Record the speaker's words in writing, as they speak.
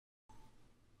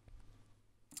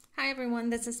Hi everyone,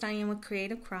 this is Diane with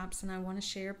Creative Crops, and I want to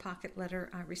share a pocket letter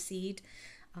I received.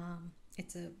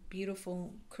 It's a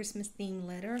beautiful Christmas themed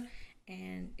letter,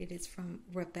 and it is from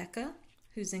Rebekah,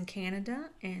 who's in Canada,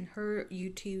 and her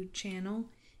YouTube channel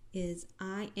is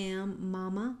I Am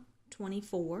Mama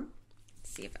 24. Let's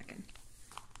see if I can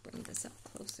bring this up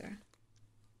closer.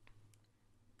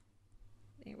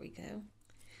 There we go.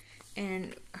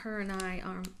 And her and I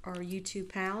are YouTube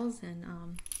pals, and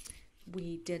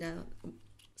we did a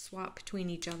swap between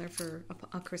each other for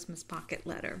a Christmas pocket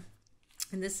letter.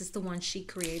 And this is the one she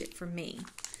created for me.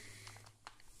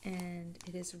 And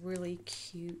it is really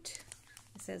cute.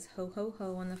 It says ho ho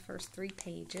ho on the first 3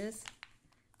 pages.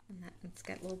 And it's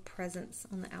got little presents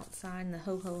on the outside, and the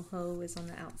ho ho ho is on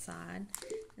the outside.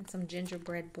 And some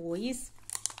gingerbread boys.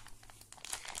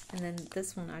 And then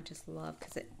this one I just love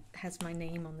because it has my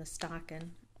name on the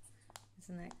stocking.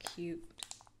 Isn't that cute?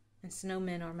 And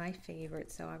snowmen are my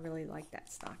favorite, so I really like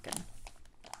that stocking.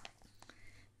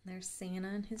 There's Santa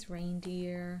and his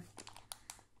reindeer,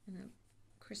 and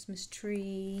a Christmas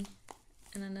tree,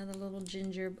 and another little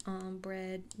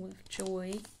gingerbread with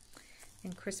joy,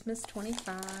 and Christmas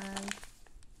 25,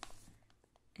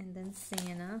 and then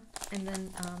Santa, and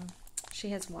then she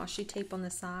has washi tape on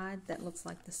the side that looks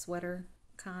like the sweater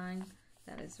kind.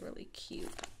 That is really cute.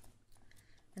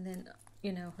 And then,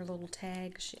 you know, her little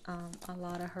tag, a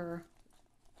lot of her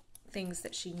things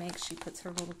that she makes, she puts her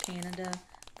little Canada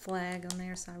flag on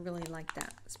there, so I really like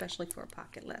that, especially for a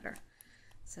pocket letter.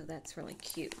 So that's really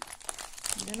cute.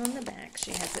 And then on the back,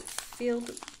 she has it filled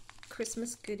with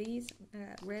Christmas goodies,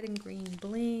 red and green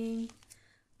bling,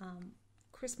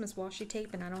 Christmas washi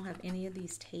tape, and I don't have any of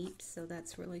these tapes, so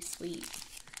that's really sweet.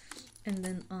 And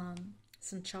then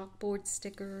some chalkboard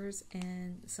stickers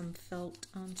and some felt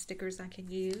stickers I could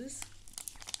use.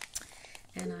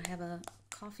 And I have a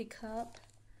coffee cup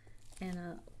and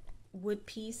a wood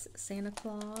piece Santa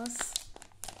Claus.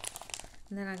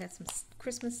 And then I got some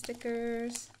Christmas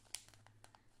stickers.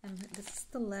 And this is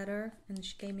the letter. And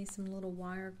she gave me some little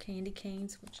wire candy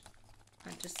canes, which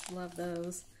I just love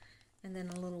those. And then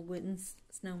a little wooden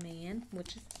snowman,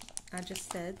 which I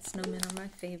just said, snowmen are my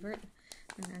favorite.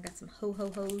 And I got some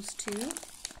ho-ho-hos too.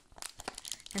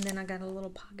 And then I got a little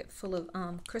pocket full of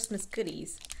Christmas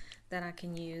goodies that I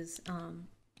can use.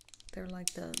 They're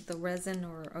like the resin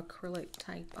or acrylic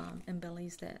type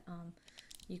embellies that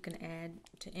you can add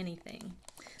to anything.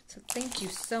 So thank you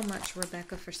so much,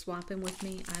 Rebekah, for swapping with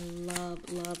me. I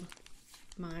love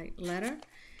my letter,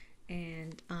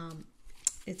 and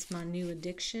it's my new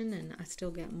addiction, and I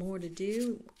still got more to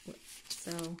do.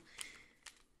 So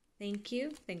thank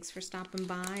you. Thanks for stopping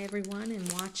by, everyone,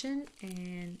 and watching,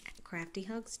 and crafty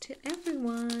hugs to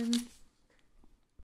everyone.